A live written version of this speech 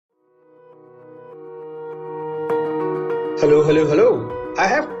Hello, hello, hello. I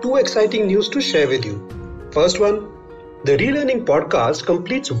have two exciting news to share with you. First one, the Relearning podcast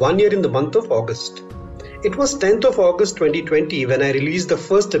completes 1 year in the month of August. It was 10th of August 2020 when I released the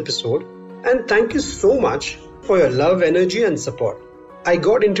first episode, and thank you so much for your love, energy and support. I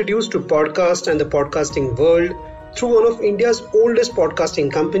got introduced to podcast and the podcasting world through one of India's oldest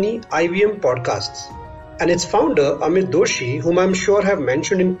podcasting company, IVM Podcasts. And its founder, Amit Doshi, whom I'm sure have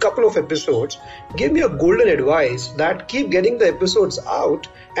mentioned in a couple of episodes, gave me a golden advice that keep getting the episodes out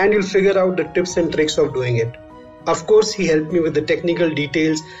and you'll figure out the tips and tricks of doing it. Of course, he helped me with the technical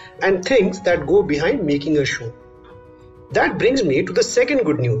details and things that go behind making a show. That brings me to the second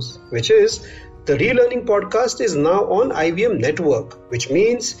good news, which is the Relearning podcast is now on IVM Network, which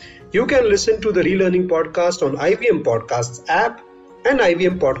means you can listen to the Relearning podcast on IVM Podcasts app and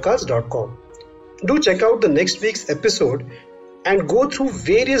ivmpodcast.com. Do check out the next week's episode and go through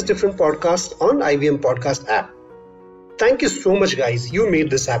various different podcasts on IVM Podcast app. Thank you so much, guys. You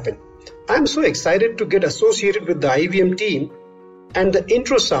made this happen. I'm so excited to get associated with the IVM team and the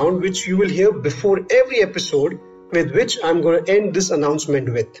intro sound which you will hear before every episode, with which I'm going to end this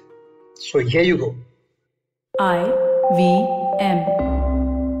announcement with. So here you go. IVM